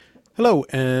Hello,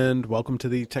 and welcome to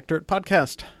the Tech Dirt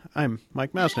Podcast. I'm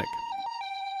Mike Masnick.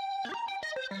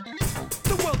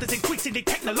 The world is increasingly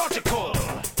technological,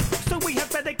 so we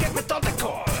have better get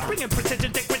methodical. Bringing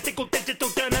precision to critical digital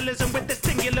journalism with the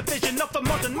singular vision of a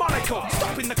modern monocle.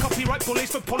 Stopping the copyright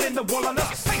bullies from pulling the wool on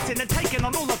us. Facing and taking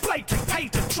on all the blatant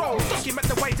patent trolls. Document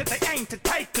the ways that they aim to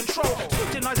take control.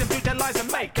 Scrutinize and view their lies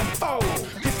and make them fold.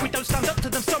 If we don't stand up to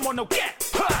them, someone will get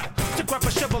hurt. To grab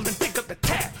a shovel and dig up the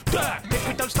tech dirt. If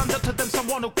we don't stand up to them,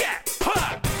 someone will get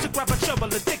hurt. To grab a shovel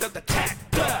and dig up the tech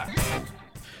dirt.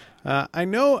 I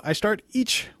know I start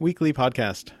each weekly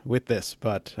podcast with this,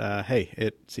 but hey,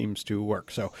 it seems to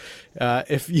work. So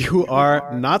if you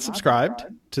are not subscribed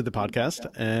to the podcast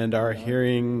and are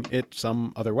hearing it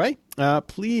some other way,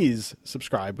 please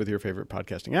subscribe with your favorite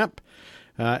podcasting app.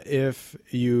 If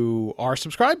you are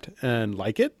subscribed and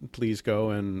like it, please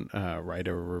go and write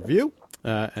a review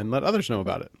and let others know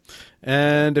about it.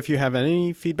 And if you have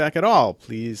any feedback at all,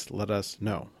 please let us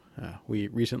know. We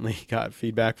recently got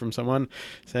feedback from someone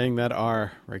saying that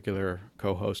our regular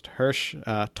co-host Hirsch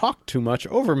talked too much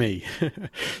over me.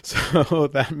 So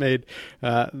that made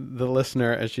the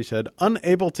listener, as she said,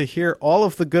 unable to hear all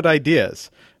of the good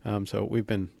ideas. So we've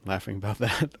been laughing about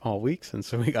that all week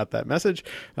since we got that message.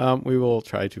 We will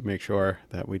try to make sure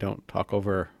that we don't talk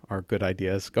over our good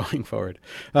ideas going forward.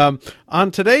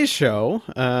 On today's show,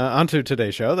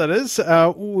 that is,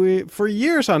 we for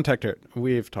years on Tech Dirt,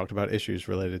 we've talked about issues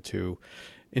related to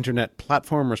internet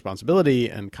platform responsibility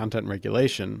and content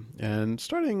regulation. And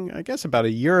starting, I guess, about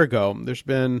a year ago, there's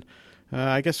been,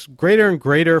 greater and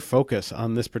greater focus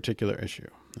on this particular issue.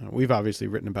 We've obviously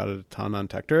written about it a ton on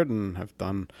Tech Dirt and have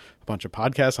done a bunch of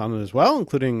podcasts on it as well,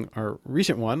 including our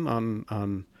recent one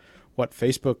on what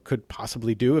Facebook could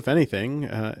possibly do, if anything,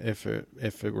 if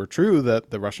it were true that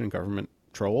the Russian government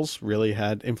trolls really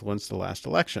had influenced the last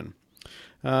election.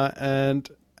 And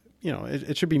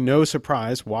it should be no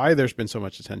surprise why there's been so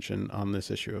much attention on this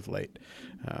issue of late.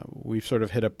 We've sort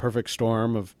of hit a perfect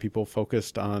storm of people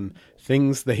focused on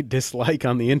things they dislike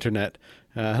on the internet,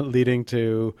 leading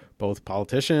to both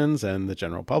politicians and the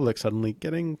general public suddenly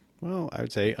getting, well, I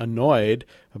would say annoyed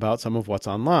about some of what's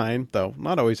online, though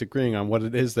not always agreeing on what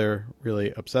it is they're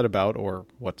really upset about or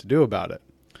what to do about it.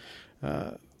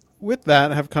 With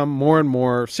that have come more and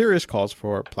more serious calls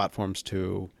for platforms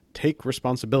to take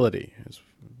responsibility, is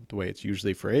the way it's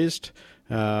usually phrased,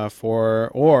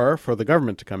 for the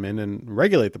government to come in and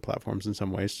regulate the platforms in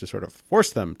some ways to sort of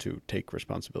force them to take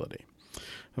responsibility.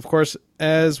 Of course,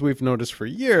 as we've noticed for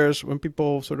years, when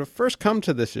people sort of first come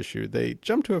to this issue, they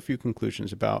jump to a few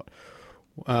conclusions about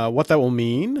what that will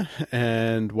mean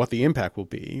and what the impact will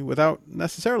be without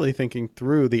necessarily thinking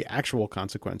through the actual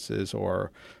consequences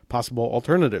or possible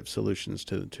alternative solutions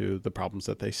to the problems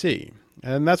that they see.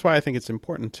 And that's why I think it's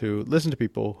important to listen to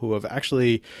people who have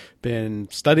actually been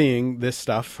studying this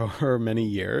stuff for many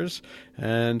years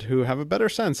and who have a better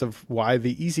sense of why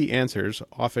the easy answers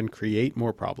often create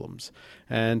more problems,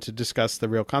 and to discuss the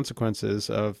real consequences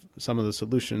of some of the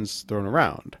solutions thrown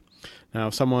around. Now,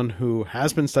 someone who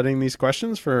has been studying these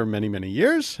questions for many, many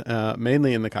years,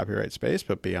 mainly in the copyright space,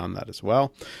 but beyond that as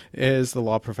well, is the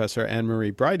law professor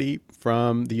Anne-Marie Bridey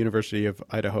from the University of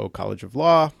Idaho College of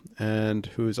Law, and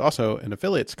who is also an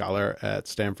affiliate scholar at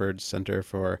Stanford's Center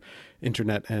for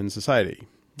Internet and Society.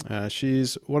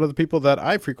 She's one of the people that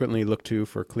I frequently look to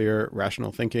for clear,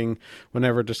 rational thinking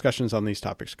whenever discussions on these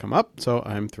topics come up, so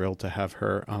I'm thrilled to have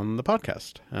her on the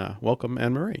podcast. Welcome,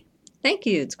 Anne-Marie. Thank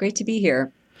you. It's great to be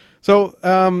here. So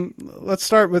let's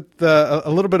start with a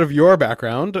little bit of your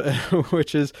background,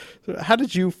 which is, how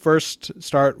did you first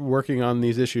start working on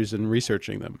these issues and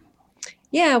researching them?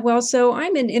 Yeah, well, so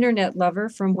I'm an internet lover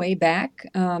from way back,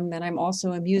 and I'm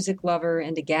also a music lover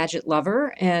and a gadget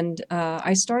lover. And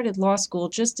I started law school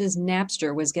just as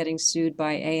Napster was getting sued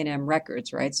by A&M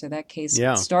Records, right? So that case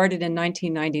started in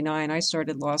 1999. I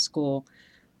started law school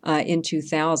in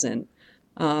 2000.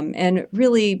 And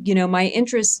really, my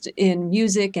interest in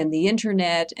music and the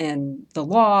internet and the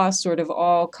law sort of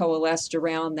all coalesced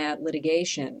around that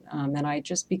litigation. And I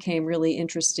just became really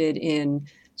interested in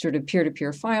sort of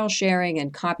peer-to-peer file sharing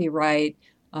and copyright,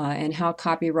 and how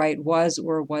copyright was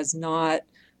or was not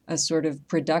a sort of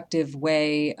productive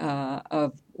way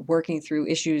of working through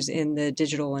issues in the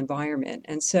digital environment.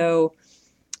 And so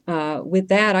with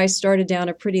that, I started down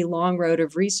a pretty long road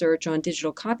of research on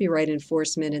digital copyright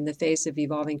enforcement in the face of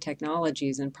evolving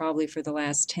technologies. And probably for the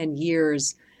last 10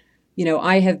 years,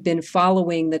 I have been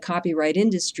following the copyright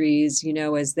industries,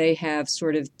 as they have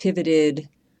sort of pivoted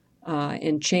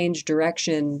and changed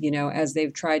direction, as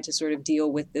they've tried to sort of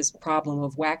deal with this problem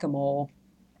of whack-a-mole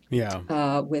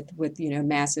with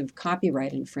massive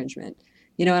copyright infringement.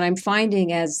 And I'm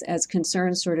finding as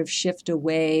concerns sort of shift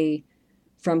away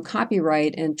from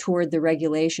copyright and toward the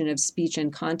regulation of speech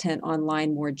and content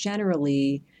online more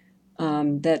generally,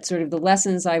 that sort of the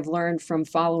lessons I've learned from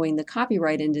following the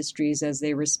copyright industries as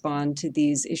they respond to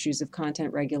these issues of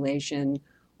content regulation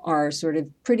are sort of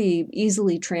pretty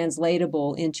easily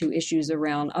translatable into issues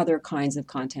around other kinds of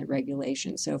content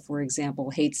regulation. So, for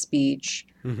example, hate speech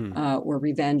or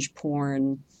revenge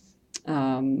porn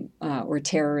or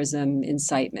terrorism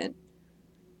incitement.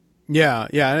 Yeah,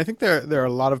 and I think there are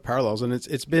a lot of parallels, and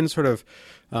it's been sort of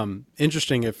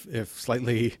interesting, if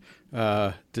slightly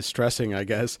distressing, I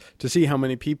guess, to see how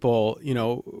many people,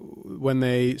 when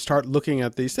they start looking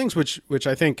at these things, which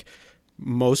I think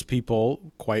most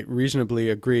people quite reasonably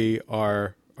agree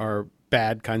are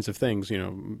bad kinds of things,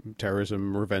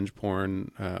 terrorism, revenge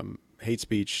porn, hate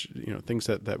speech, things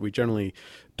that we generally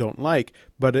don't like.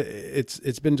 But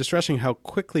it's been distressing how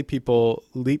quickly people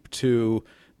leap to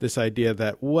this idea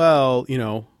that, well,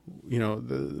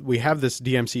 we have this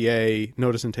DMCA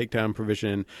notice and takedown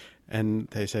provision, and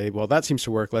they say, well, that seems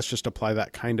to work. Let's just apply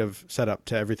that kind of setup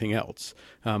to everything else,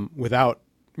 without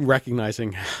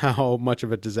recognizing how much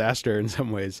of a disaster in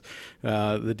some ways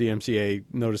the DMCA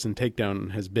notice and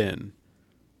takedown has been.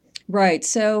 Right.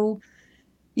 So,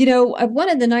 one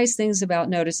of the nice things about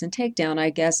notice and takedown, I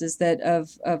guess, is that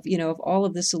of all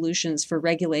of the solutions for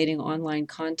regulating online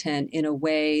content in a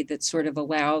way that sort of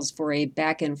allows for a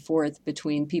back and forth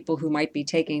between people who might be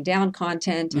taking down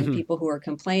content and people who are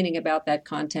complaining about that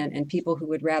content and people who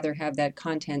would rather have that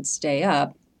content stay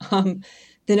up.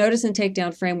 The notice and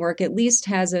takedown framework at least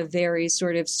has a very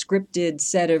sort of scripted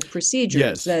set of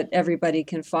procedures that everybody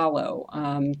can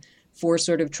follow. For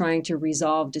sort of trying to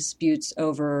resolve disputes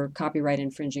over copyright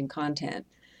infringing content.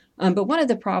 But one of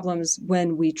the problems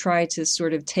when we try to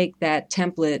sort of take that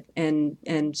template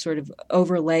and sort of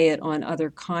overlay it on other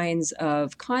kinds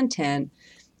of content,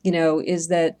 is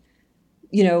that,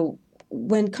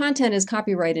 when content is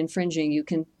copyright infringing, you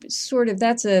can sort of,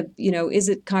 is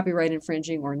it copyright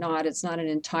infringing or not? It's not an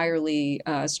entirely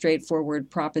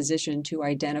straightforward proposition to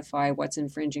identify what's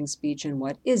infringing speech and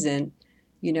what isn't.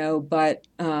 But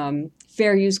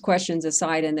fair use questions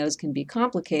aside, and those can be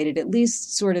complicated, at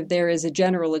least sort of there is a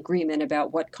general agreement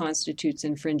about what constitutes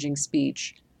infringing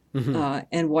speech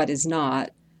and what is not.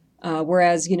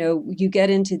 Whereas, you get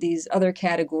into these other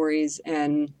categories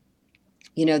and,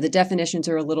 the definitions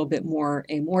are a little bit more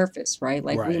amorphous, right?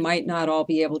 Like we might not all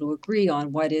be able to agree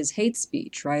on what is hate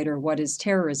speech, right? Or what is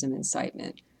terrorism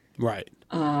incitement. Right.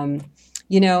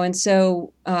 And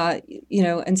so,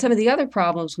 and some of the other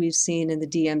problems we've seen in the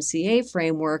DMCA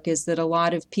framework is that a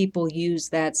lot of people use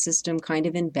that system kind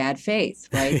of in bad faith,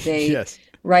 right? Yes.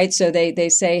 Right. So they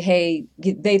say, hey,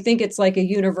 they think it's like a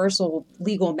universal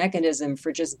legal mechanism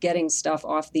for just getting stuff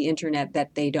off the internet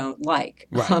that they don't like.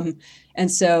 Right. And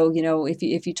so,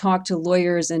 if you talk to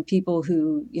lawyers and people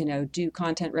who, do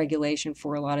content regulation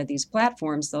for a lot of these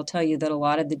platforms, they'll tell you that a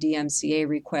lot of the DMCA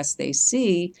requests they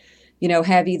see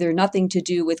have either nothing to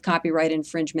do with copyright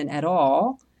infringement at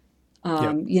all,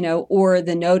 or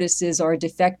the notices are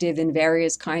defective in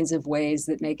various kinds of ways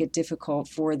that make it difficult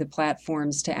for the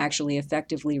platforms to actually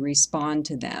effectively respond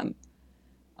to them.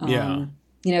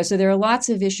 So there are lots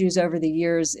of issues over the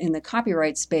years in the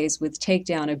copyright space with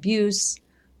takedown abuse,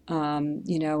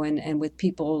 and with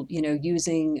people,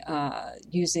 using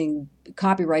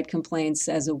copyright complaints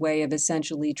as a way of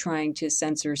essentially trying to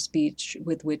censor speech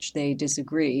with which they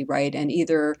disagree, right? And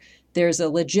either there's a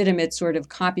legitimate sort of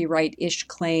copyright-ish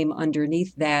claim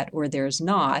underneath that, or there's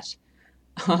not.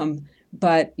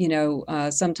 But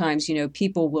sometimes,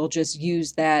 people will just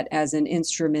use that as an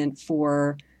instrument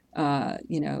for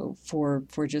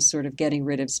just sort of getting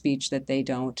rid of speech that they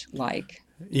don't like.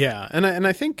 Yeah. And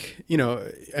I think, you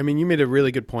made a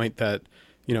really good point that,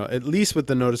 at least with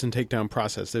the notice and takedown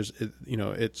process,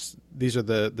 these are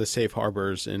the safe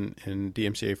harbors in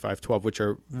DMCA 512, which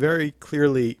are very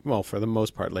clearly, well, for the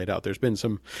most part laid out. There's been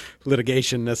some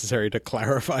litigation necessary to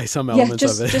clarify some elements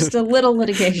of it. Just a little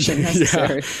litigation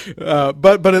necessary.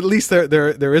 But at least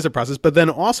there is a process. But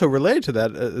then also related to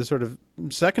that, a sort of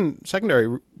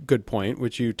secondary good point,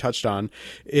 which you touched on,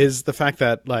 is the fact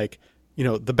that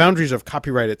the boundaries of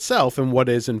copyright itself and what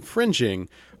is infringing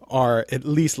are at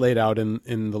least laid out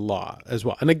in the law as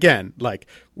well. And again,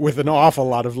 with an awful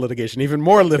lot of litigation, even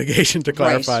more litigation to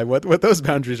clarify what those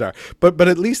boundaries are. But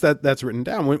at least that's written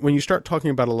down. When you start talking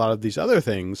about a lot of these other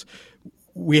things,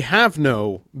 we have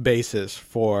no basis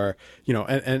for,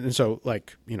 and so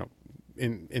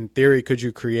in theory, could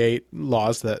you create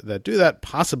laws that do that?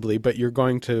 Possibly, but you're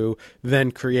going to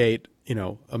then create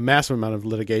a massive amount of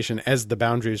litigation as the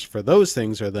boundaries for those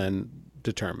things are then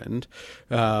determined.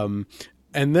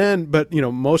 And then, but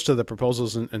most of the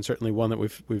proposals, and certainly one that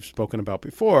we've spoken about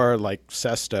before, like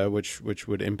SESTA, which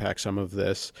would impact some of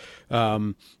this,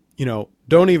 don't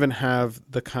even have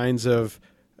the kinds of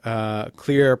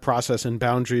clear process and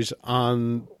boundaries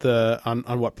on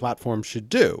what platforms should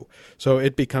do. So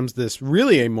it becomes this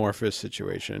really amorphous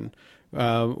situation,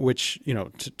 which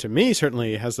to me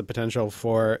certainly has the potential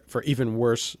for even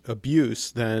worse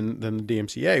abuse than the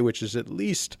DMCA, which is at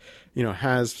least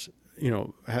has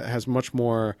much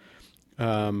more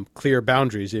clear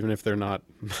boundaries, even if they're not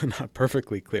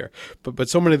perfectly clear. But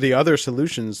so many of the other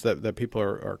solutions that people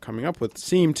are coming up with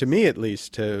seem, to me at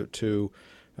least, to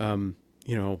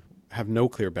have no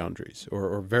clear boundaries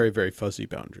or very, very fuzzy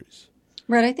boundaries.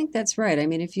 Right, I think that's right. I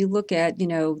mean, if you look at,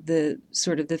 the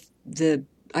sort of the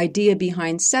idea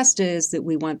behind SESTA is that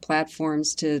we want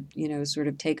platforms to, sort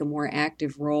of take a more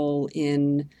active role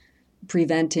in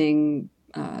preventing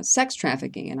sex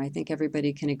trafficking. And I think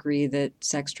everybody can agree that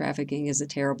sex trafficking is a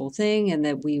terrible thing and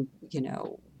that we,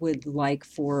 would like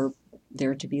for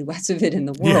there to be less of it in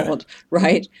the world,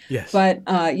 right? Yes. But,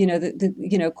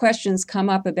 the questions come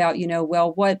up about,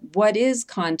 well, what is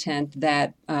content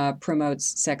that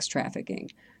promotes sex trafficking,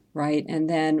 right? And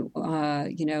then,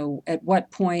 at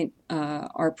what point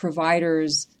are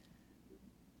providers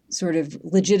sort of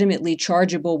legitimately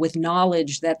chargeable with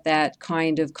knowledge that that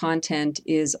kind of content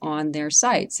is on their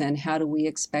sites, and how do we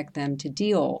expect them to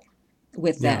deal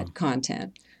with that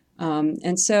content?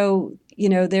 And so,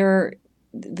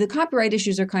 the copyright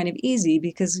issues are kind of easy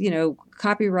because,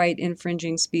 copyright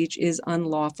infringing speech is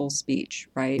unlawful speech,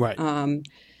 right? Right.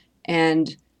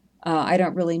 And I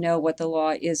don't really know what the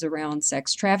law is around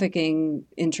sex trafficking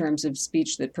in terms of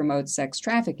speech that promotes sex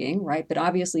trafficking, right? But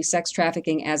obviously sex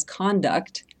trafficking as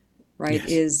conduct, right,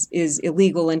 is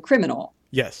illegal and criminal.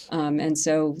 Yes. And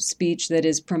so speech that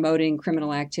is promoting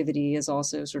criminal activity is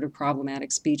also sort of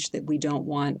problematic speech that we don't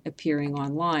want appearing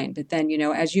online. But then,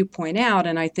 as you point out,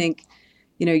 and I think,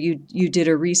 you did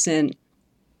a recent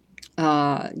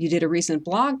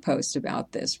blog post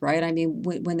about this, right? I mean,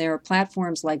 when there are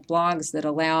platforms like blogs that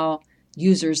allow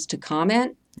users to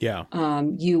comment,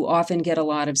 you often get a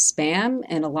lot of spam,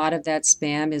 and a lot of that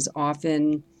spam is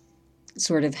often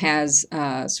sort of has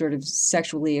sort of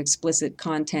sexually explicit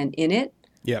content in it.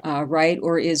 Right?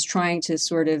 Or is trying to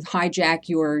sort of hijack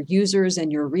your users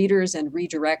and your readers and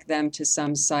redirect them to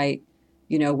some site,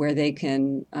 where they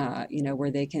can,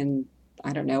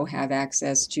 I don't know, have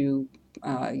access to,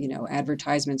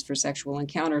 advertisements for sexual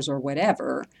encounters or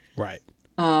whatever. Right.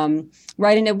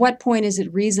 Right. And at what point is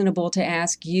it reasonable to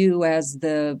ask you as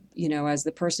the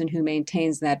person who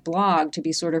maintains that blog to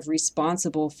be sort of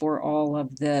responsible for all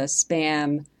of the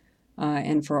spam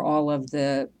and for all of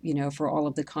the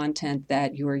content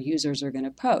that your users are going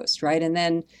to post, right? And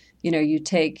then, you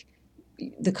take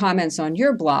the comments on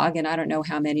your blog, and I don't know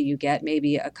how many you get,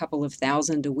 maybe a couple of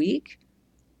thousand a week.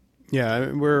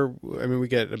 Yeah, we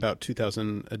get about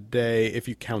 2,000 a day if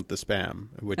you count the spam,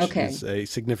 which is a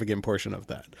significant portion of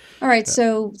that. All right,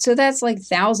 so that's like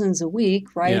thousands a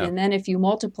week, right? Yeah. And then if you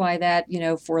multiply that,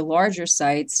 for larger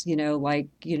sites, like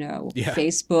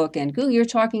Facebook and Google, you're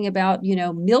talking about,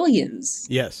 millions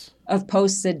of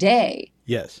posts a day.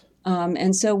 Yes.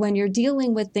 And so when you're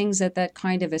dealing with things at that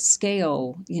kind of a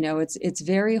scale, it's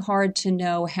very hard to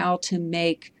know how to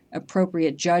make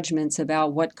appropriate judgments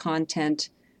about what content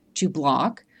to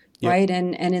block, right?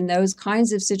 And in those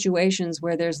kinds of situations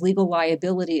where there's legal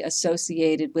liability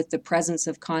associated with the presence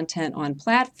of content on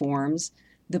platforms,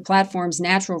 the platform's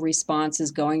natural response is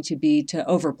going to be to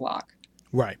overblock.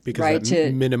 Right, because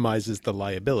that minimizes the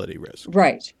liability risk.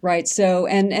 Right. So,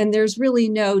 and there's really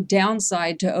no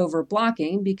downside to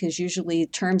overblocking because usually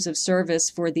terms of service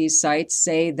for these sites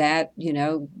say that,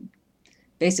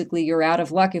 basically you're out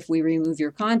of luck if we remove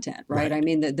your content, right? I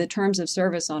mean, the terms of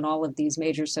service on all of these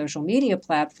major social media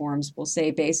platforms will say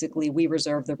basically we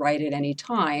reserve the right at any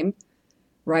time,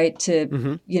 right,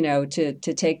 to,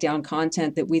 to take down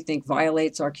content that we think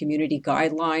violates our community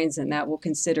guidelines, and that will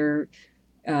consider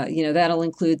that'll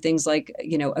include things like,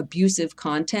 abusive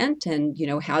content and,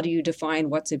 how do you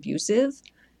define what's abusive,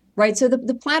 right? So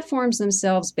the platforms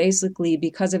themselves basically,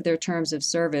 because of their terms of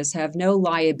service, have no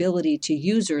liability to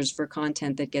users for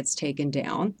content that gets taken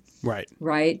down.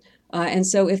 Right. And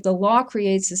so if the law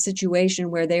creates a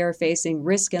situation where they are facing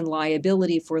risk and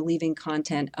liability for leaving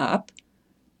content up,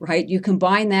 right, you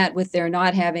combine that with their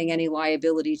not having any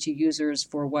liability to users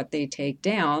for what they take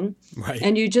down,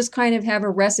 and you just kind of have a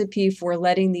recipe for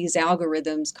letting these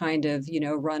algorithms kind of,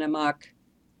 run amok.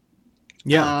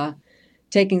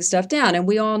 taking stuff down. And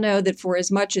we all know that for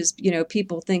as much as,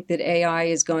 people think that AI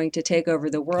is going to take over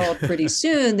the world pretty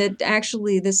soon, that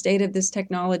actually the state of this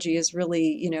technology is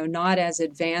really, not as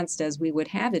advanced as we would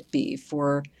have it be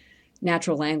for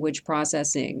natural language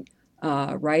processing.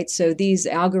 Right. So these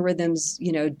algorithms,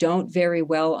 don't very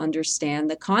well understand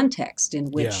the context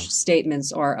in which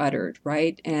statements are uttered.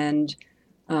 Right. And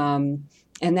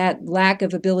that lack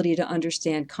of ability to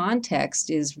understand context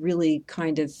is really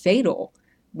kind of fatal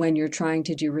when you're trying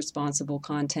to do responsible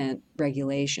content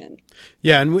regulation.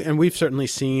 Yeah, and we've certainly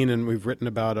seen, and we've written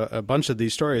about a bunch of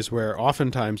these stories where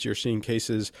oftentimes you're seeing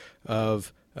cases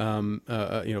of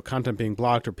content being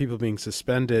blocked or people being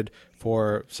suspended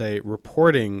for, say,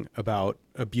 reporting about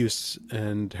abuse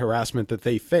and harassment that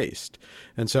they faced.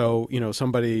 And so,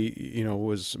 somebody,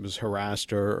 was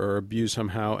harassed or abused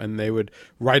somehow, and they would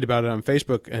write about it on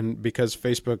Facebook. And because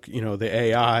Facebook, the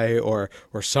AI or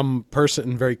some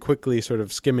person very quickly sort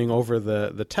of skimming over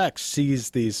the text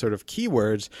sees these sort of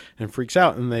keywords and freaks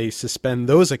out, and they suspend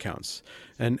those accounts.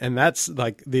 And that's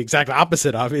like the exact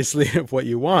opposite, obviously, of what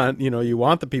you want. You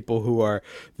want the people who are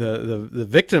the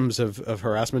victims of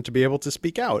harassment to be able to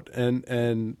speak out and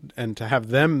to have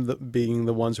them being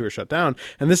the ones who are shut down.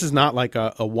 And this is not like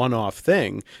a one-off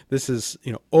thing. This is,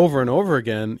 over and over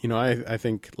again. I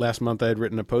think last month I had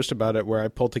written a post about it where I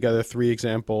pulled together 3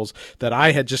 examples that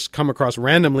I had just come across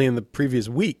randomly in the previous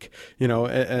week,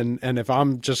 and if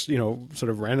I'm just, sort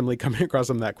of randomly coming across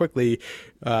them that quickly,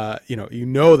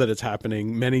 that it's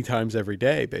happening many times every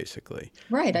day, basically.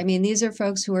 Right. I mean, these are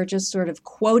folks who are just sort of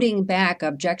quoting back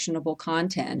objectionable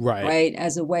content, right,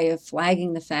 as a way of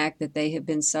flagging the fact that they have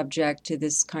been subject to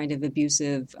this kind of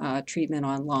abusive treatment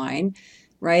online,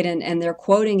 right? And they're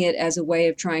quoting it as a way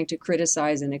of trying to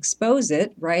criticize and expose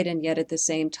it, right? And yet at the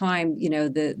same time,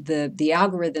 the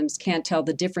algorithms can't tell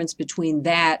the difference between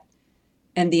that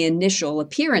and the initial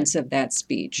appearance of that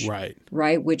speech,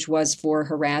 right, which was for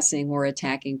harassing or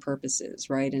attacking purposes,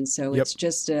 right? And so it's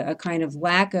just a kind of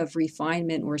lack of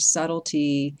refinement or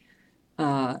subtlety,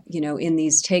 in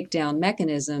these takedown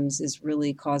mechanisms is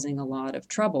really causing a lot of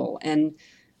trouble. And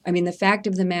I mean, the fact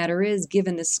of the matter is,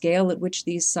 given the scale at which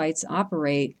these sites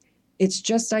operate, it's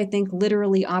just, I think,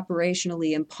 literally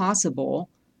operationally impossible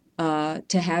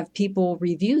to have people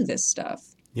review this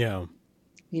stuff. Yeah.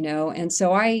 And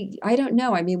so I don't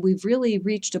know. I mean, we've really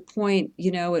reached a point,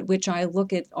 at which I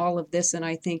look at all of this and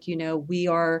I think,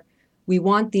 we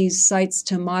want these sites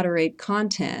to moderate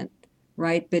content,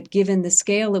 right? But given the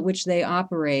scale at which they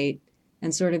operate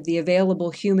and sort of the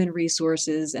available human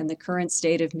resources and the current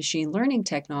state of machine learning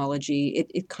technology,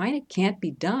 it kind of can't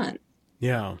be done.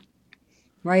 Yeah.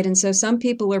 Right. And so some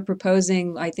people are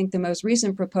proposing, I think the most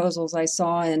recent proposals I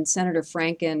saw, and Senator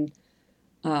Franken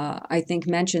I think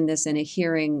mentioned this in a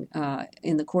hearing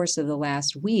in the course of the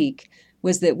last week,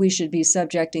 was that we should be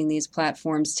subjecting these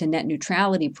platforms to net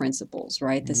neutrality principles,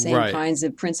 right? The same kinds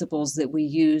of principles that we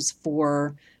use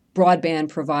for broadband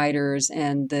providers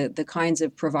and the kinds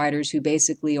of providers who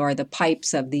basically are the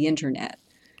pipes of the internet,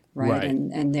 right?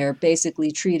 And they're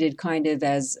basically treated kind of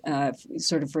as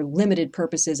sort of for limited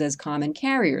purposes as common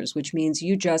carriers, which means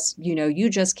you just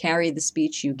carry the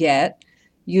speech you get.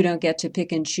 You don't get to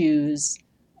pick and choose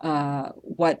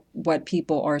what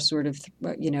people are sort of,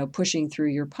 pushing through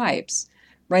your pipes,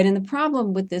 right? And the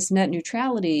problem with this net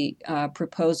neutrality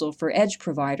proposal for edge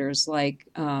providers like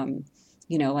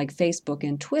Facebook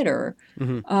and Twitter,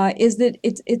 is that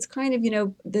it's kind of,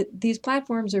 that these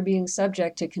platforms are being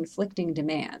subject to conflicting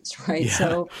demands, right? Yeah.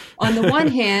 So on the one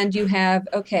hand, you have,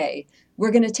 okay,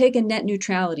 we're going to take a net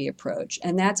neutrality approach,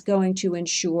 and that's going to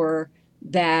ensure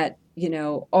that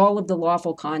all of the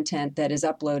lawful content that is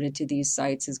uploaded to these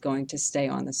sites is going to stay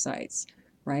on the sites,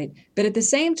 right? But at the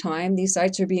same time, these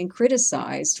sites are being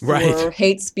criticized for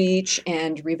hate speech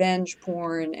and revenge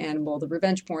porn. And, well, the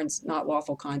revenge porn's not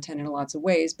lawful content in lots of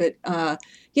ways, but,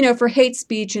 for hate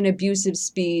speech and abusive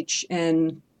speech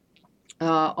and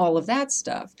all of that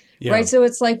stuff. Yeah. Right. So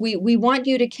it's like we want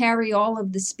you to carry all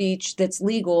of the speech that's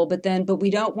legal, but we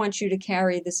don't want you to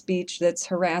carry the speech that's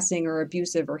harassing or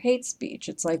abusive or hate speech.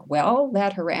 It's like, well,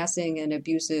 that harassing and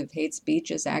abusive hate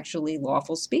speech is actually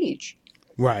lawful speech.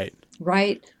 Right.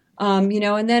 Right.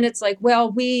 And then it's like,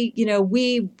 well,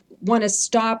 we want to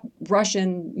stop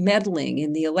Russian meddling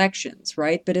in the elections.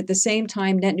 Right. But at the same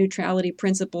time, net neutrality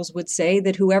principles would say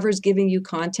that whoever's giving you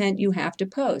content, you have to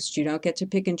post. You don't get to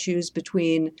pick and choose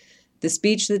between the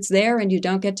speech that's there, and you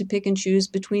don't get to pick and choose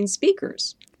between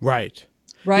speakers. Right.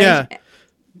 Right. Yeah.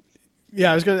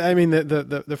 Yeah,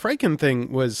 the Franken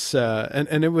thing was,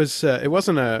 and it was, it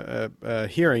wasn't a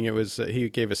hearing. It was he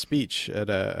gave a speech at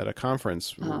a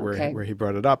conference where he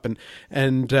brought it up,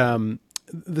 and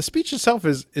the speech itself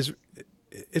is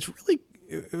it's really,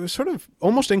 it was sort of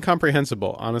almost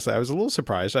incomprehensible, honestly. I was a little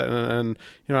surprised. And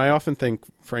I often think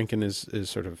Franken is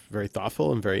sort of very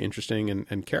thoughtful and very interesting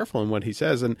and careful in what he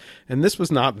says. And this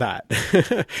was not that,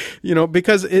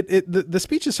 because the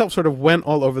speech itself sort of went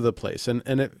all over the place. And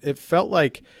it felt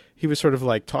like he was sort of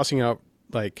like tossing out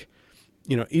like,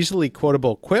 easily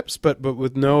quotable quips, but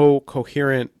with no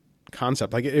coherent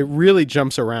concept. Like it really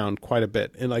jumps around quite a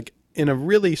bit. And like, in a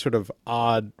really sort of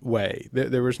odd way.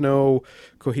 There was no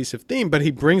cohesive theme, but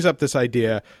he brings up this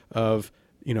idea of,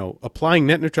 applying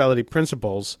net neutrality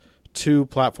principles to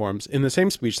platforms in the same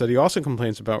speech that he also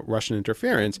complains about Russian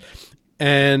interference.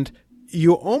 And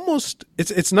you almost,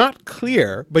 it's not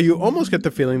clear, but you almost get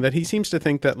the feeling that he seems to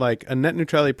think that like a net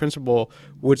neutrality principle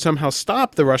would somehow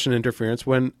stop the Russian interference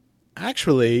when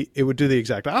actually it would do the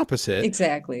exact opposite.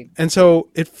 Exactly. And so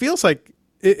it feels like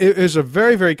it is a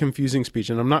very, very confusing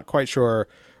speech, and I'm not quite sure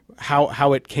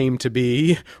how it came to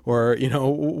be, or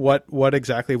what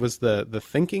exactly was the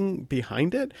thinking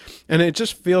behind it. And it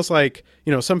just feels like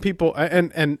some people,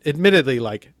 and admittedly,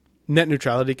 like net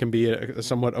neutrality can be a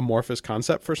somewhat amorphous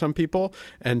concept for some people,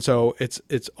 and so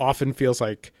it's often feels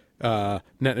like net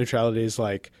neutrality is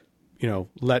like,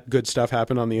 let good stuff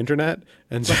happen on the internet.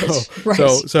 And so, right.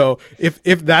 so if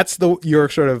that's your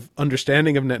sort of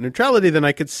understanding of net neutrality, then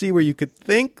I could see where you could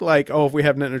think like, oh, if we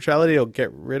have net neutrality, it'll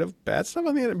get rid of bad stuff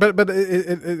on the internet. But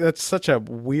that's such a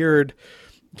weird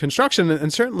construction.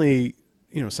 And certainly,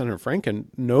 Senator Franken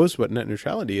knows what net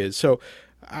neutrality is. So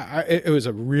it was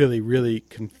a really, really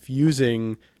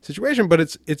confusing situation, but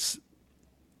it's,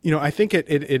 I think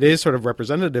it is sort of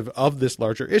representative of this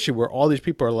larger issue where all these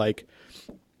people are like,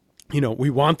 we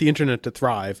want the internet to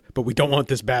thrive, but we don't want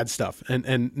this bad stuff.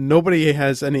 And nobody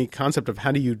has any concept of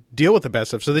how do you deal with the bad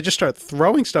stuff. So they just start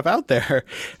throwing stuff out there.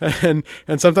 And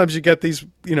sometimes you get these,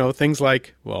 things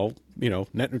like, well,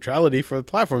 net neutrality for the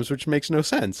platforms, which makes no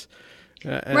sense.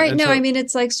 Right. No, I mean,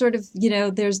 it's like sort of,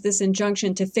 there's this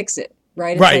injunction to fix it.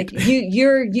 Right. It's right. like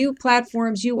you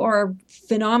platforms, you are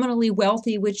phenomenally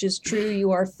wealthy, which is true.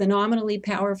 You are phenomenally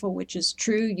powerful, which is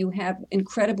true. You have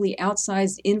incredibly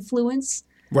outsized influence.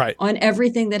 Right. On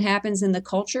everything that happens in the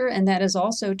culture. And that is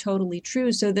also totally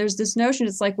true. So there's this notion,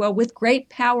 it's like, well, with great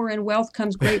power and wealth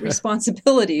comes great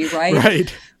responsibility, right?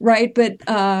 Right. Right. But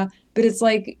it's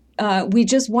like, we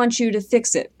just want you to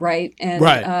fix it, right? And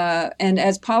right. And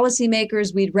as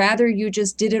policymakers, we'd rather you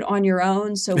just did it on your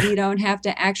own, so we don't have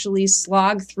to actually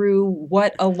slog through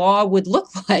what a law would look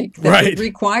like that right. would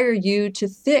require you to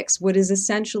fix what is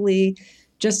essentially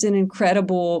just an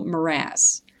incredible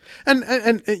morass. And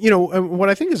what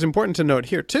I think is important to note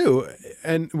here too,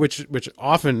 and which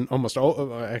often almost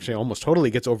totally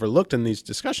gets overlooked in these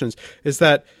discussions, is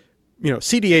that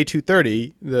CDA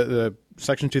 230, the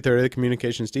Section 230 of the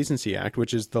Communications Decency Act,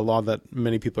 which is the law that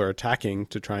many people are attacking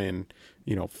to try and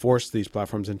force these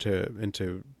platforms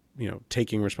into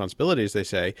taking responsibility, as they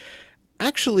say,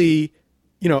 actually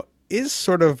is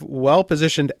sort of well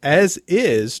positioned as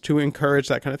is to encourage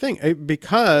that kind of thing,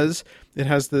 because it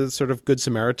has the sort of Good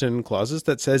Samaritan clauses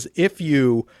that says if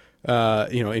you,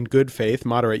 in good faith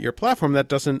moderate your platform, that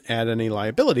doesn't add any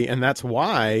liability. And that's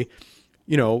why,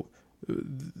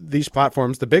 these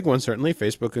platforms, the big ones, certainly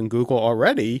Facebook and Google,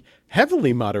 already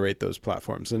heavily moderate those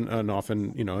platforms, and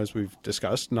often, as we've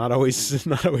discussed, not always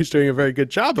doing a very good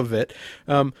job of it.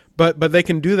 But they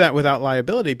can do that without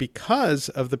liability because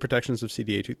of the protections of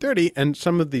CDA 230, and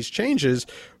some of these changes,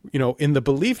 in the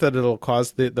belief that it'll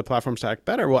cause the platforms to act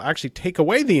better, will actually take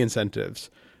away the incentives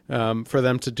for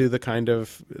them to do the kind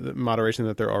of moderation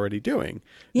that they're already doing.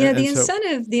 Yeah, the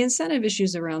incentive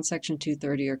issues around Section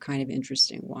 230 are kind of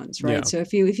interesting ones, right? Yeah. So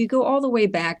if you go all the way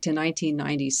back to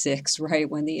 1996, right,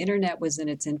 when the internet was in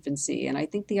its infancy, and I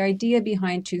think the idea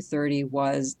behind 230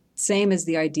 was same as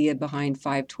the idea behind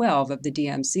 512 of the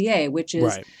DMCA, which is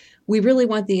right. We really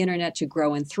want the internet to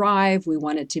grow and thrive. We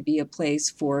want it to be a place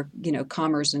for,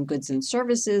 commerce and goods and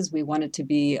services. We want it to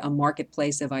be a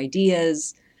marketplace of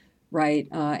ideas. Right.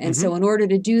 And so in order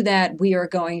to do that, we are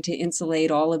going to insulate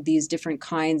all of these different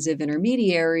kinds of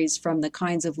intermediaries from the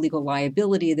kinds of legal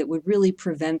liability that would really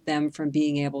prevent them from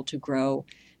being able to grow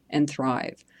and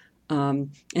thrive.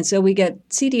 And so we get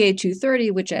CDA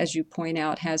 230, which, as you point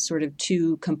out, has sort of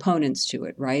two components to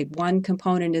it. Right. One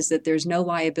component is that there's no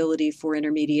liability for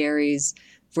intermediaries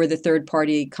for the third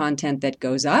party content that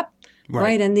goes up.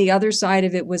 Right. And the other side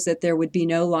of it was that there would be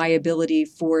no liability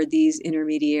for these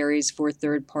intermediaries for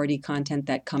third-party content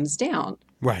that comes down.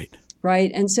 Right.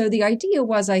 right? And so the idea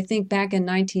was, I think, back in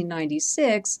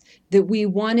 1996, that we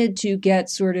wanted to get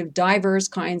sort of diverse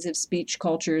kinds of speech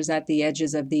cultures at the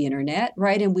edges of the internet,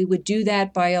 right? And we would do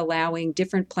that by allowing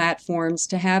different platforms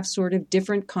to have sort of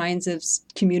different kinds of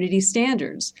community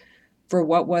standards for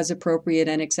what was appropriate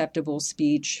and acceptable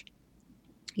speech,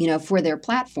 for their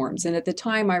platforms. And at the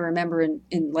time, I remember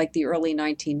in like the early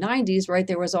 1990s, right,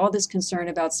 there was all this concern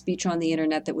about speech on the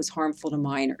internet that was harmful to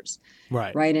minors.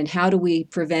 Right. And how do we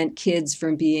prevent kids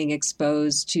from being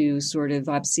exposed to sort of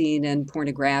obscene and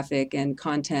pornographic and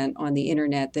content on the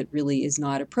internet that really is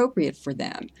not appropriate for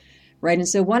them? Right. And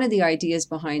so one of the ideas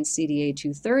behind CDA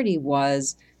 230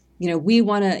 was, we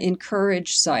want to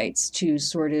encourage sites to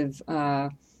sort of,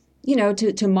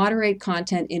 to moderate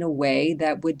content in a way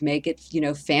that would make it,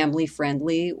 family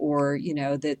friendly, or,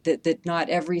 that not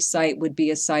every site would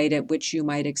be a site at which you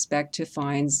might expect to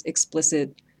find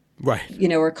explicit, right,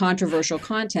 or controversial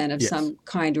content of yes. some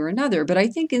kind or another. But I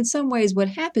think in some ways what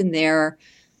happened there,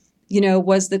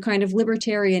 was the kind of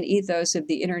libertarian ethos of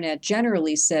the internet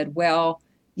generally said, well,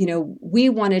 we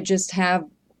want to just have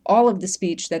all of the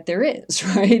speech that there is,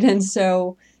 right? And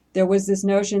so there was this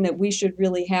notion that we should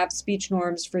really have speech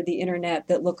norms for the internet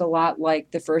that look a lot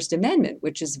like the First Amendment,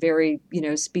 which is very,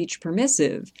 speech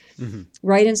permissive, mm-hmm.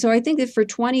 right? And so I think that for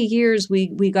 20 years,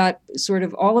 we got sort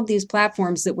of all of these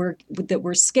platforms that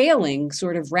were scaling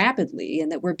sort of rapidly,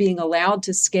 and that were being allowed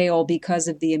to scale because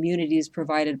of the immunities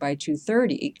provided by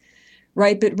 230.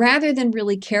 Right. But rather than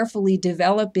really carefully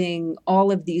developing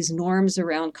all of these norms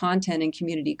around content and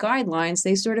community guidelines,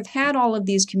 they sort of had all of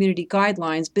these community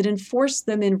guidelines, but enforced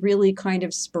them in really kind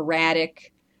of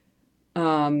sporadic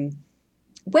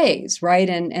ways. Right.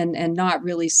 And not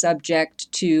really subject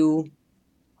to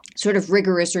sort of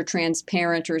rigorous or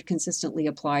transparent or consistently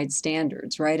applied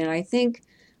standards. Right. And I think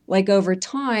like over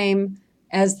time,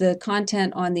 as the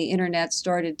content on the internet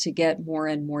started to get more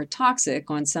and more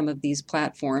toxic on some of these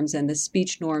platforms, and the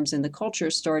speech norms and the culture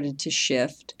started to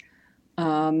shift,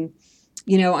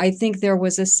 I think there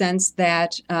was a sense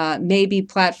that maybe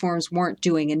platforms weren't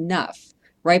doing enough,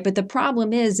 right? But the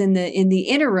problem is, in the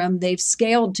interim, they've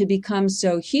scaled to become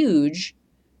so huge,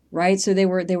 right? So they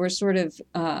were sort of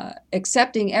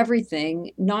accepting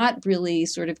everything, not really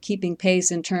sort of keeping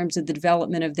pace in terms of the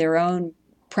development of their own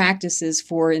practices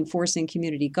for enforcing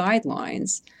community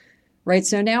guidelines, right?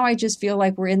 So now I just feel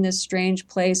like we're in this strange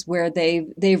place where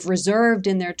they've reserved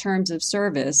in their terms of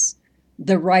service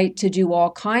the right to do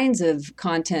all kinds of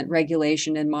content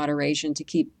regulation and moderation to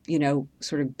keep,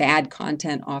 sort of bad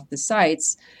content off the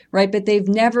sites, right? But they've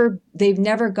never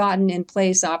gotten in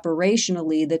place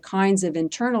operationally the kinds of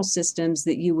internal systems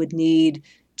that you would need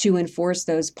to enforce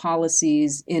those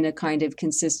policies in a kind of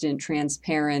consistent,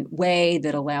 transparent way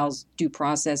that allows due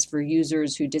process for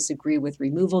users who disagree with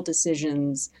removal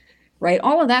decisions, right?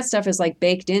 All of that stuff is like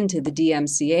baked into the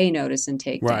DMCA notice and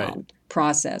takedown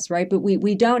process, right? But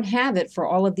we don't have it for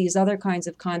all of these other kinds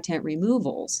of content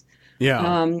removals.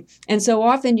 Yeah. And so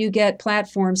often you get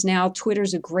platforms now,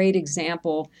 Twitter's a great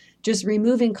example, just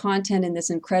removing content in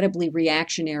this incredibly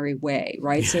reactionary way,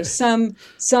 right? So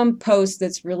some post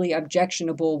that's really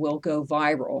objectionable will go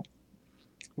viral,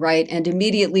 right? And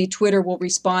immediately Twitter will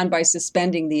respond by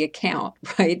suspending the account,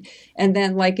 right? And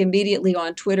then like immediately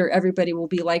on Twitter, everybody will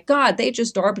be like, God, they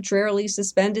just arbitrarily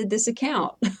suspended this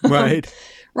account. Right.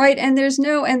 Right. And there's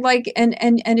no, and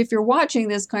if you're watching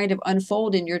this kind of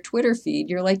unfold in your Twitter feed,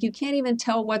 you're like, you can't even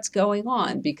tell what's going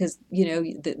on because,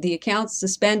 the account's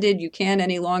suspended. You can't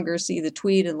any longer see the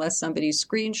tweet unless somebody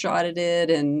screenshotted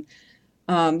it. And,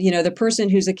 the person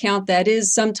whose account that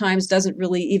is sometimes doesn't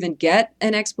really even get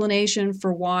an explanation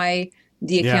for why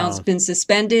the account's been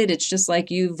suspended. It's just like,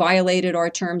 you violated our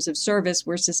terms of service.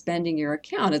 We're suspending your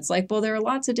account. It's like, well, there are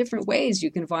lots of different ways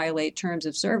you can violate terms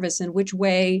of service, and which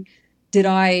way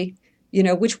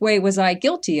which way was I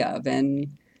guilty of?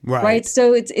 And right.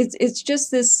 So it's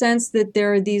just this sense that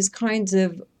there are these kinds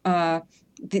of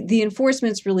the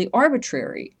enforcement's really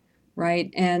arbitrary,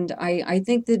 right? And I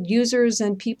think that users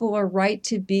and people are right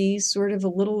to be sort of a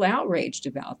little outraged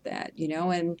about that,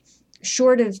 and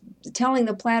short of telling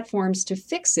the platforms to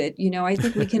fix it, I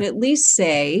think we can at least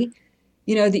say,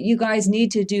 that you guys need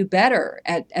to do better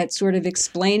at sort of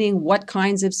explaining what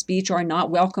kinds of speech are not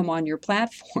welcome on your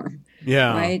platform.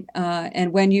 Yeah. Right.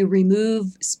 And when you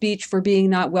remove speech for being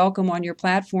not welcome on your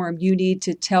platform, you need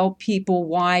to tell people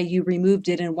why you removed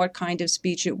it and what kind of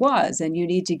speech it was. And you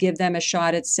need to give them a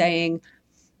shot at saying,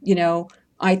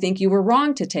 I think you were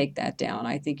wrong to take that down.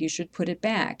 I think you should put it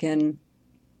back. And,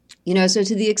 so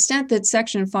to the extent that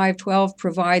Section 512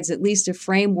 provides at least a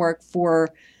framework for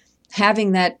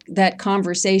having that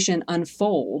conversation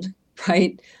unfold,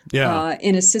 right? Yeah.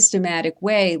 In a systematic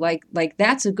way, like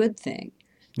that's a good thing.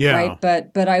 Yeah.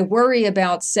 Right. But I worry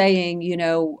about saying,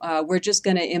 we're just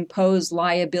going to impose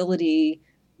liability,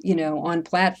 on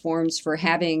platforms for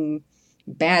having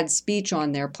bad speech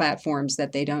on their platforms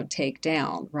that they don't take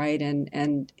down. Right.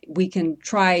 And we can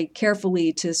try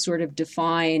carefully to sort of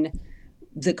define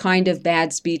the kind of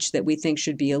bad speech that we think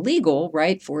should be illegal.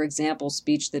 Right. For example,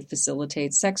 speech that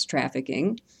facilitates sex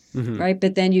trafficking. Mm-hmm. Right.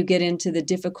 But then you get into the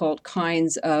difficult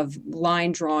kinds of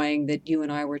line drawing that you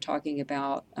and I were talking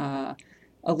about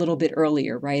a little bit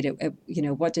earlier, right?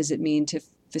 What does it mean to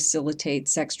facilitate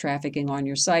sex trafficking on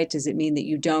your site? Does it mean that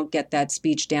you don't get that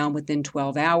speech down within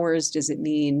 12 hours? Does it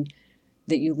mean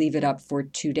that you leave it up for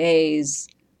 2 days?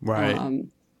 Right.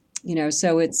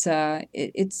 So we're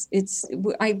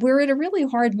at a really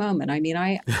hard moment. I mean,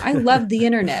 I love the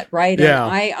internet, right? Yeah.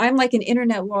 And I'm like an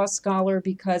internet law scholar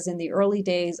because in the early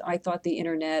days, I thought the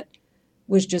internet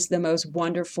was just the most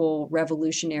wonderful,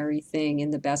 revolutionary thing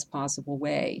in the best possible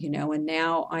way, and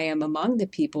now I am among the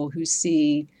people who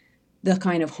see the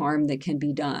kind of harm that can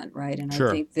be done, right? And Sure.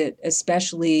 I think that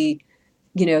especially,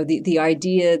 the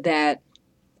idea that,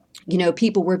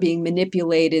 people were being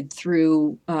manipulated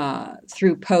through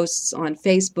posts on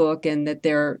Facebook and that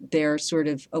their sort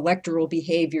of electoral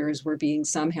behaviors were being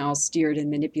somehow steered and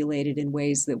manipulated in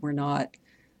ways that were not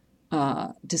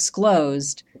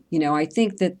disclosed. I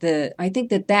think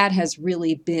that has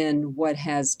really been what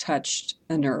has touched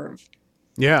a nerve.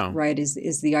 Yeah. Right.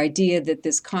 Is the idea that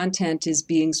this content is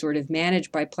being sort of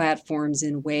managed by platforms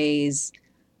in ways,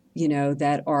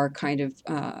 that are kind of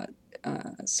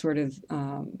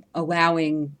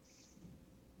allowing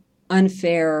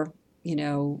unfair,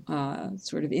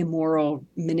 sort of immoral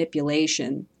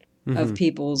manipulation of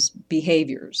people's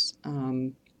behaviors.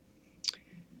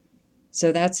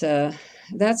 So that's a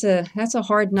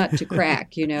hard nut to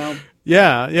crack,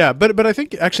 Yeah. But I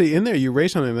think actually in there you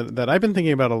raised something that I've been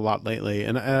thinking about a lot lately,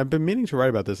 and I've been meaning to write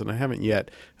about this, and I haven't yet.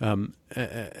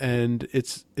 And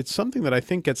it's something that I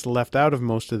think gets left out of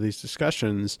most of these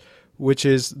discussions, which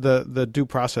is the due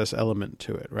process element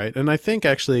to it, right? And I think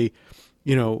actually,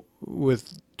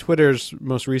 with Twitter's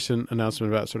most recent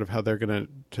announcement about sort of how they're going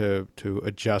to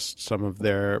adjust some of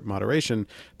their moderation,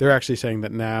 they're actually saying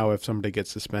that now if somebody gets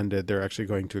suspended, they're actually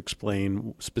going to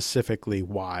explain specifically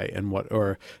why and what,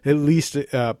 or at least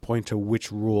point to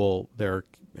which rule they're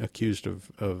accused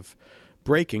of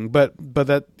breaking. But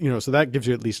that, so that gives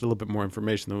you at least a little bit more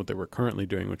information than what they were currently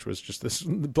doing, which was just this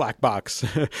black box.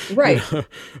 Right.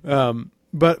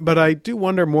 But I do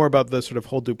wonder more about the sort of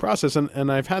whole due process.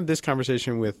 And I've had this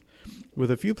conversation with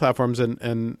a few platforms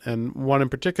and one in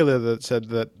particular that said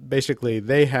that basically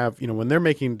they have, when they're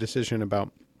making a decision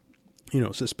about,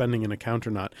 suspending an account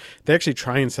or not, they actually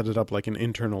try and set it up like an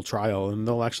internal trial, and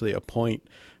they'll actually appoint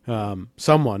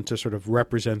someone to sort of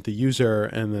represent the user,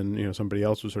 and then, somebody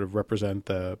else will sort of represent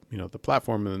the, the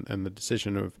platform and the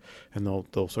decision of, and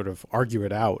they'll sort of argue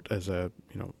it out as a,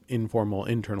 informal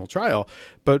internal trial.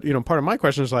 But, part of my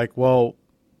question is like, well,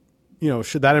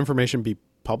 should that information be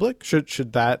public?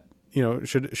 Should that,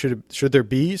 should there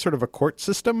be sort of a court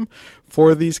system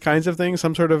for these kinds of things,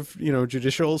 some sort of,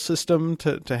 judicial system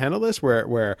to handle this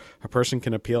where a person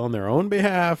can appeal on their own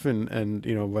behalf and,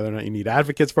 whether or not you need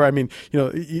advocates for it? I mean,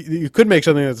 you could make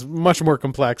something that's much more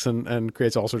complex and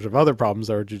creates all sorts of other problems.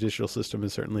 Our judicial system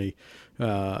is certainly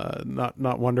not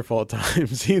wonderful at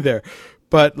times either.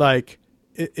 But like,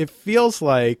 it feels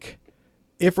like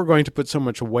if we're going to put so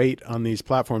much weight on these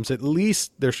platforms, at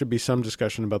least there should be some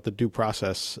discussion about the due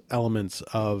process elements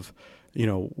of,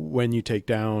 when you take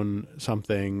down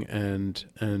something and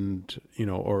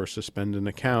or suspend an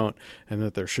account, and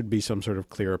that there should be some sort of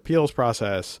clear appeals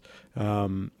process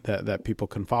that people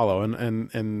can follow.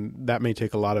 And that may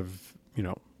take a lot of,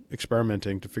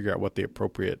 experimenting to figure out what the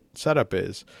appropriate setup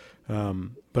is.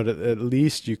 But at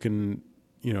least you can,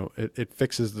 it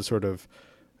fixes the sort of,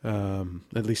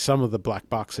 at least some of the black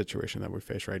box situation that we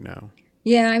face right now.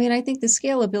 Yeah, I mean, I think the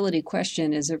scalability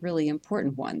question is a really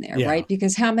important one there, right?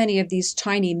 Because how many of these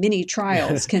tiny mini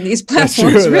trials can these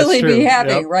platforms really be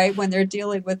having, right? When they're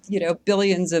dealing with,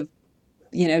 billions of,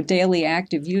 daily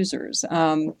active users.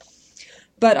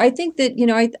 But I think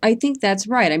that, I think that's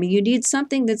right. I mean, you need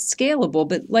something that's scalable.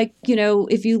 But like,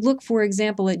 if you look, for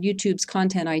example, at YouTube's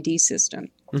Content ID system,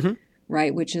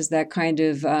 right, which is that kind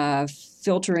of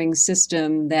filtering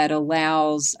system that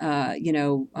allows,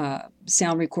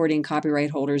 sound recording copyright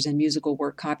holders and musical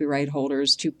work copyright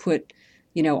holders to put,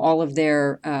 all of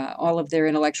their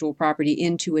intellectual property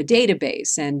into a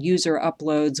database, and user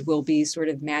uploads will be sort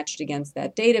of matched against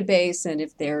that database. And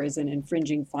if there is an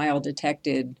infringing file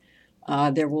detected,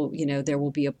 there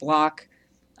will be a block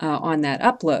on that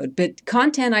upload. But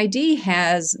Content ID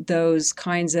has those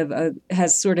kinds of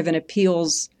has sort of an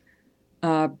appeals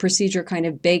procedure kind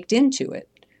of baked into it.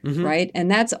 Mm-hmm. Right.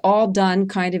 And that's all done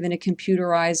kind of in a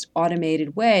computerized,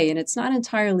 automated way. And it's not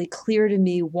entirely clear to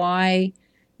me why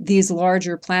these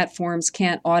larger platforms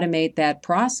can't automate that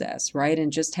process, right?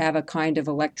 And just have a kind of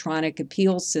electronic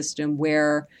appeal system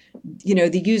where,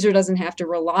 the user doesn't have to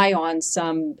rely on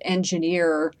some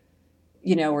engineer,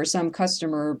 or some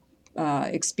customer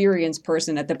experience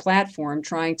person at the platform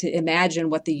trying to imagine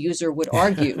what the user would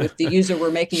argue if the user were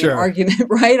making Sure. an argument,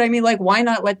 right? I mean, like, why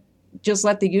not let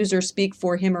the user speak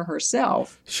for him or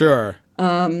herself? Sure.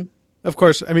 Of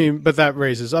course, I mean, but that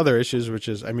raises other issues, which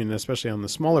is, I mean, especially on the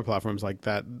smaller platforms like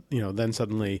that, then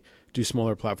suddenly do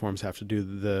smaller platforms have to do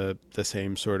the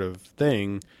same sort of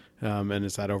thing? And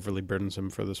is that overly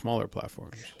burdensome for the smaller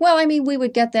platforms? Well, I mean, we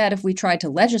would get that if we tried to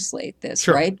legislate this,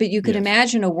 sure. right? But you could Yes.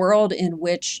 imagine a world in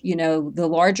which, the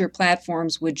larger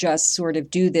platforms would just sort of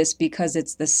do this because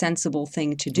it's the sensible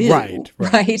thing to do. Right.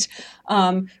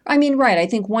 I mean, right. I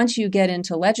think once you get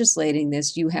into legislating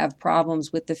this, you have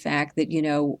problems with the fact that,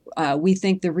 we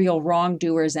think the real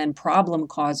wrongdoers and problem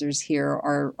causers here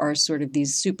are sort of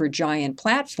these super giant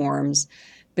platforms.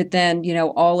 But then,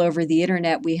 all over the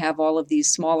internet, we have all of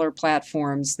these smaller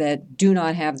platforms that do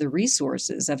not have the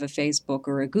resources of a Facebook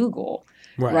or a Google,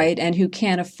 right? And who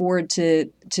can't afford to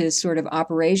sort of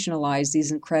operationalize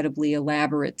these incredibly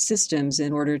elaborate systems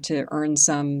in order to earn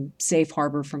some safe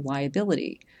harbor from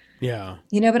liability. Yeah.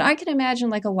 But I can imagine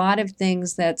like a lot of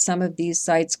things that some of these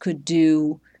sites could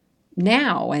do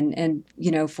now, and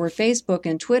for Facebook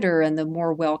and Twitter and the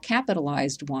more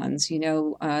well-capitalized ones,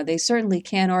 they certainly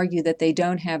can't argue that they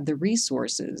don't have the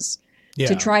resources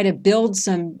to try to build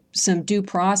some due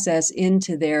process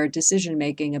into their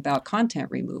decision-making about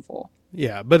content removal.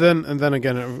 Yeah, but then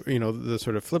again, the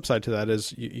sort of flip side to that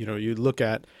is, you look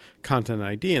at Content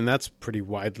ID, and that's pretty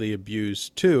widely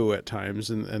abused too at times,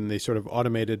 and the sort of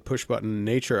automated push-button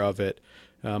nature of it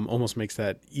almost makes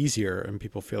that easier, and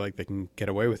people feel like they can get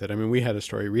away with it. I mean, we had a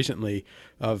story recently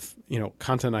of,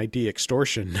 Content ID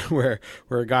extortion where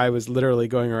a guy was literally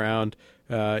going around,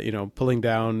 pulling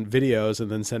down videos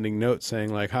and then sending notes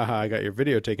saying like, haha, I got your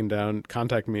video taken down.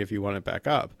 Contact me if you want it back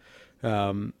up.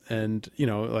 Well,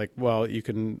 you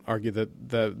can argue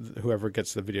that whoever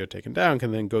gets the video taken down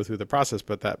can then go through the process,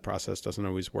 but that process doesn't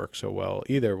always work so well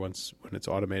either when it's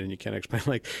automated, and you can't explain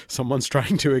like someone's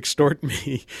trying to extort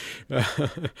me.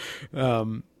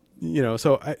 It's.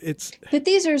 But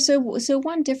these are so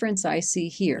one difference I see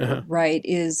here, right,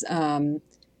 is that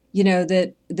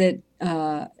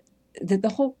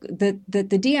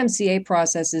the DMCA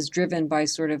process is driven by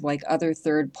sort of like other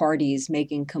third parties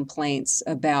making complaints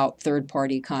about third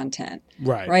party content.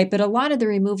 Right. But a lot of the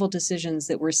removal decisions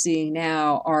that we're seeing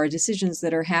now are decisions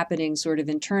that are happening sort of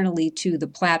internally to the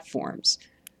platforms.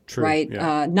 True, right?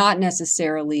 Yeah. Not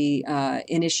necessarily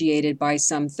initiated by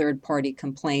some third party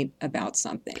complaint about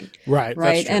something. Right.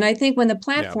 Right. And I think when the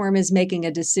platform is making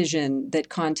a decision that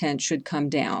content should come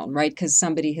down, right, because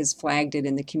somebody has flagged it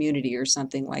in the community or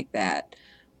something like that,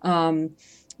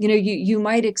 you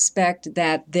might expect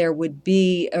that there would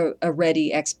be a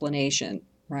ready explanation.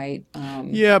 Right.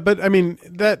 Yeah, but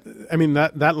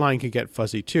that line could get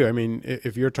fuzzy too. I mean,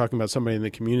 if you're talking about somebody in the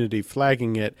community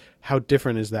flagging it, how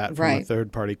different is that from a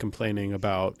third party complaining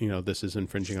about, this is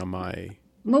infringing on my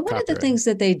Well, one of the things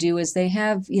that they do is they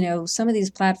have, some of these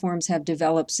platforms have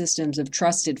developed systems of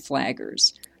trusted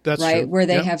flaggers. That's right, true. where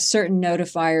they have certain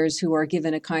notifiers who are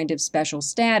given a kind of special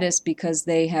status because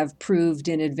they have proved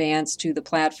in advance to the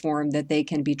platform that they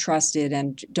can be trusted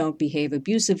and don't behave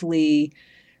abusively.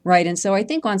 Right. And so I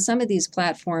think on some of these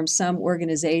platforms, some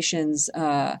organizations,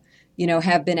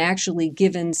 have been actually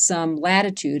given some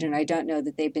latitude. And I don't know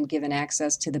that they've been given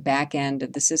access to the back end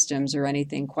of the systems or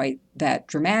anything quite that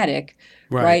dramatic.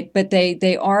 Right. But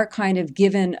they are kind of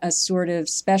given a sort of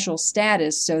special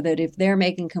status so that if they're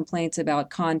making complaints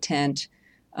about content,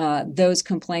 those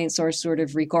complaints are sort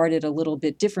of regarded a little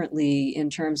bit differently in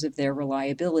terms of their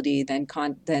reliability than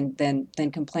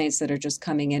complaints that are just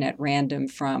coming in at random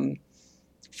from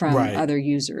other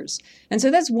users. And so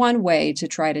that's one way to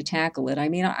try to tackle it. I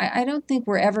mean, I don't think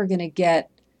we're ever going to get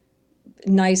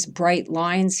nice, bright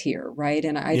lines here, right?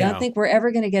 And I don't think we're ever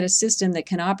going to get a system that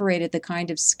can operate at the kind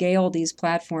of scale these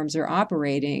platforms are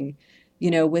operating,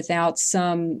 without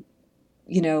some,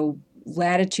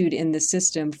 latitude in the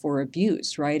system for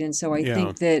abuse, right? And so I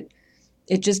think that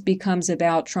it just becomes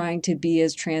about trying to be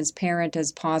as transparent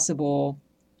as possible,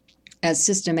 as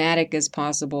systematic as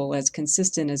possible, as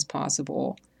consistent as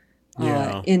possible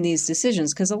in these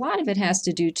decisions. Because a lot of it has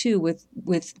to do, too,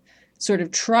 with sort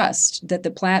of trust that the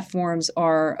platforms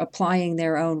are applying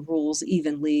their own rules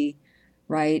evenly,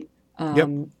 right? Yep.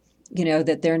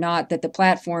 That they're not, that the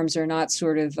platforms are not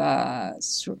sort of,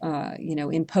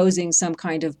 imposing some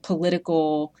kind of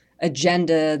political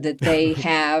agenda that they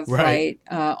have, Right.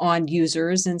 on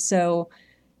users. And so,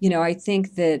 I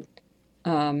think that,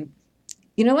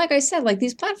 like I said, like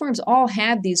these platforms all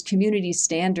have these community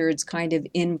standards kind of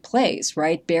in place,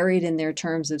 right? Buried in their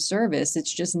terms of service.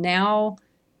 It's just now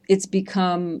it's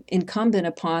become incumbent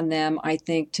upon them, I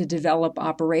think, to develop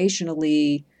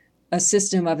operationally a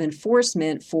system of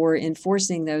enforcement for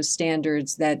enforcing those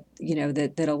standards that,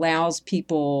 that allows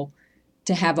people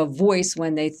to have a voice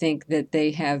when they think that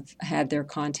they have had their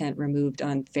content removed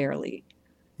unfairly.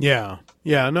 Yeah.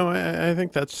 Yeah. No, I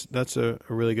think that's a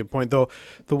really good point. Though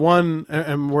the one,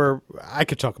 and I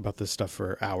could talk about this stuff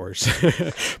for hours,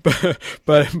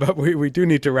 but we do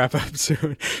need to wrap up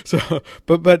soon. So,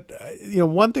 but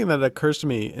one thing that occurs to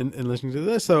me in listening to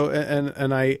this, though,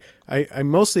 and I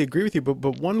mostly agree with you,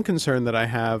 but one concern that I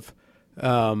have,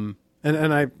 and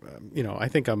I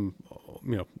think I'm,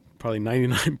 probably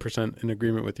 99% in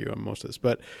agreement with you on most of this,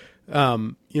 but,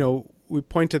 we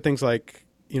point to things like,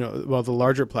 the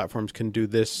larger platforms can do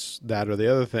this, that, or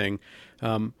the other thing.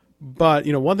 But,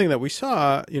 one thing that we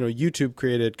saw, YouTube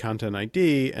created Content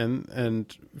ID,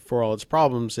 and for all its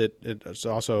problems, it's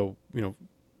also,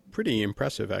 pretty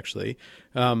impressive, actually.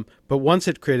 But once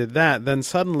it created that, then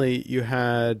suddenly you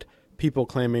had people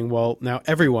claiming, well, now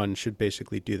everyone should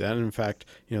basically do that. And in fact,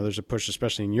 there's a push,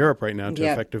 especially in Europe right now, to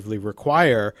effectively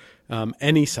require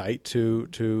any site to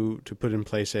put in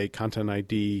place a Content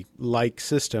ID like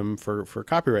system for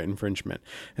copyright infringement.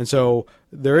 And so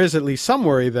there is at least some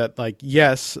worry that, like,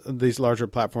 yes, these larger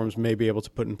platforms may be able to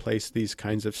put in place these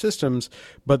kinds of systems,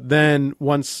 but then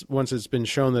once it's been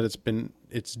shown that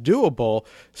it's doable,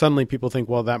 suddenly people think,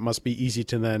 well, that must be easy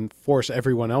to then force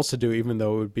everyone else to do, even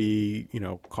though it would be,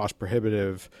 cost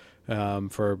prohibitive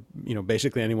for,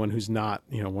 basically anyone who's not,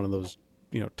 one of those,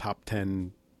 top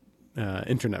 10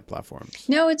 internet platforms.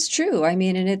 No, it's true. I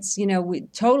mean, and it's,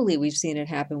 we've seen it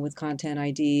happen with Content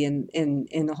ID and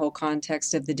in the whole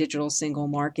context of the digital single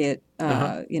market,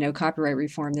 copyright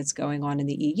reform that's going on in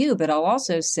the EU. But I'll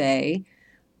also say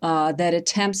that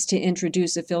attempts to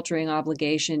introduce a filtering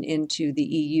obligation into the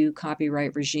EU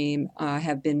copyright regime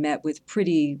have been met with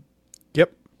pretty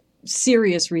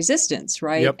serious resistance,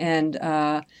 right?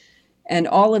 Yep. And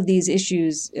all of these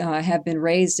issues have been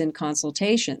raised in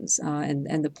consultations,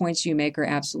 and the points you make are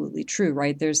absolutely true,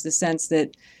 right? There's the sense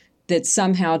that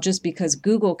somehow just because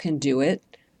Google can do it,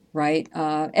 right,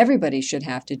 everybody should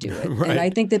have to do it. Right. And I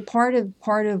think that part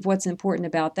of what's important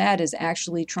about that is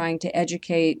actually trying to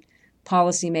educate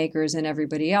policymakers and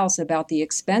everybody else about the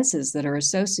expenses that are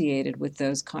associated with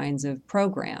those kinds of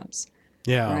programs.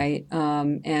 Yeah. Right.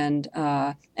 And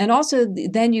also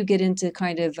then you get into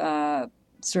kind of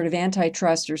sort of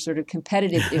antitrust or sort of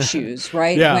competitive issues,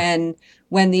 right? Yeah.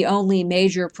 When the only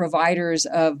major providers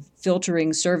of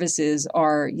filtering services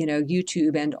are,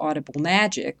 YouTube and Audible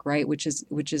Magic, right? Which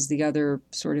is the other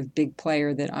sort of big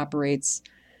player that operates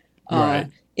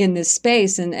in this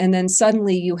space. And then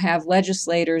suddenly you have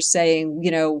legislators saying,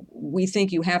 we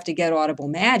think you have to get Audible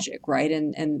Magic, right?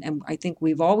 And I think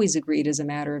we've always agreed as a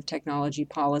matter of technology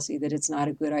policy that it's not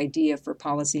a good idea for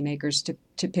policymakers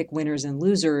to pick winners and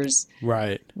losers,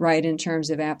 right, in terms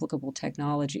of applicable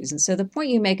technologies. And so the point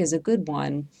you make is a good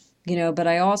one, but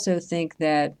I also think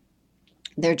that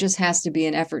there just has to be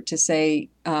an effort to say,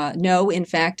 no, in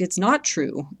fact, it's not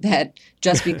true that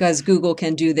just because Google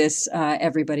can do this,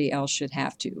 everybody else should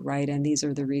have to, right? And these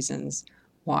are the reasons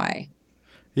why.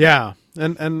 Yeah,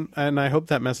 and I hope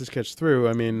that message gets through.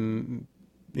 I mean,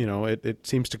 it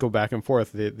seems to go back and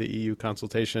forth. The EU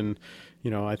consultation,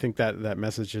 I think that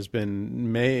message has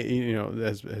been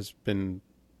has been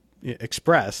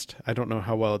expressed. I don't know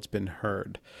how well it's been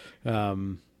heard.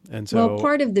 And so, well,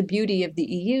 part of the beauty of the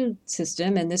EU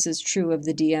system, and this is true of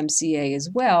the DMCA as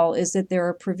well, is that there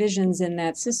are provisions in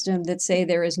that system that say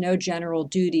there is no general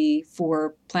duty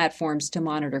for platforms to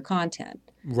monitor content.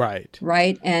 Right.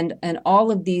 Right. And all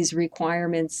of these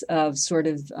requirements of sort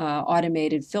of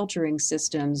automated filtering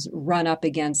systems run up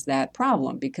against that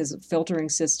problem, because filtering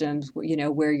systems,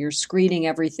 where you're screening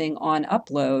everything on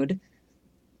upload,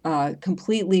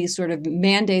 completely sort of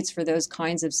mandates for those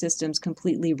kinds of systems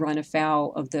completely run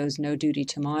afoul of those no duty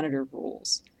to monitor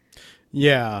rules.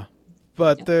 Yeah.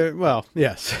 But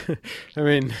yes. I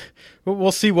mean,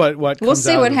 we'll see what we'll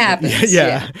see what happens.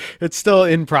 Yeah. It's still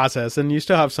in process, and you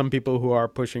still have some people who are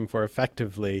pushing for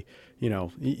effectively.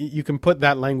 You can put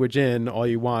that language in all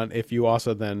you want if you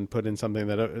also then put in something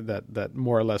that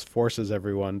more or less forces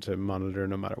everyone to monitor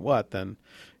no matter what. Then,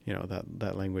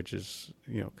 that language is,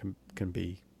 can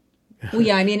be. Well,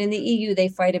 yeah, I mean, in the EU, they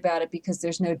fight about it because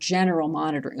there's no general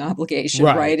monitoring obligation,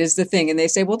 Right. right, is the thing. And they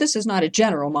say, well, this is not a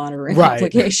general monitoring Right.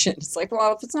 obligation. It's like,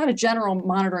 well, if it's not a general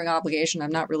monitoring obligation,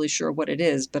 I'm not really sure what it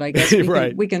is. But I guess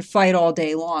Right. we can fight all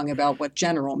day long about what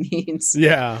general means.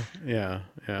 Yeah.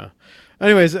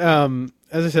 Anyways,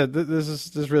 as I said, this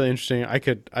is really interesting. I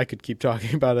could keep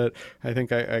talking about it. I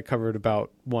think I covered about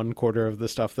 1/4 of the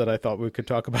stuff that I thought we could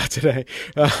talk about today.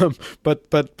 But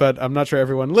I'm not sure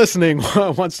everyone listening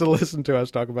wants to listen to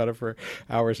us talk about it for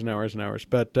hours and hours and hours.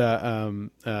 But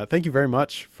thank you very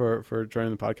much for joining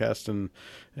the podcast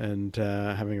and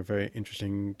having a very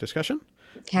interesting discussion.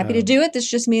 Happy to do it. This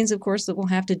just means, of course, that we'll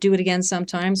have to do it again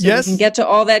sometime so Yes. we can get to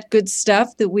all that good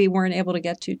stuff that we weren't able to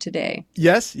get to today.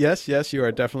 Yes. You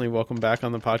are definitely welcome back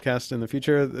on the podcast in the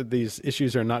future. These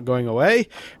issues are not going away.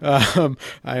 I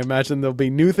imagine there'll be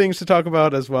new things to talk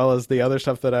about, as well as the other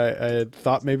stuff that I had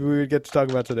thought maybe we would get to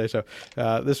talk about today. So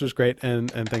this was great.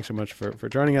 And thanks so much for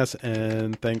joining us.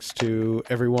 And thanks to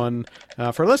everyone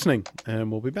for listening. And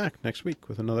we'll be back next week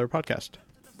with another podcast.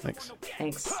 Thanks.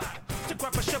 Thanks. To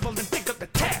grab a shovel and dig up the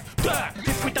tap.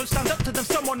 If we don't stand up to them,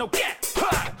 someone will get.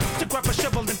 To grab a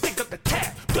shovel and dig up the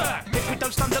tap. If we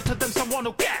don't stand up to them, someone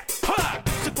will get.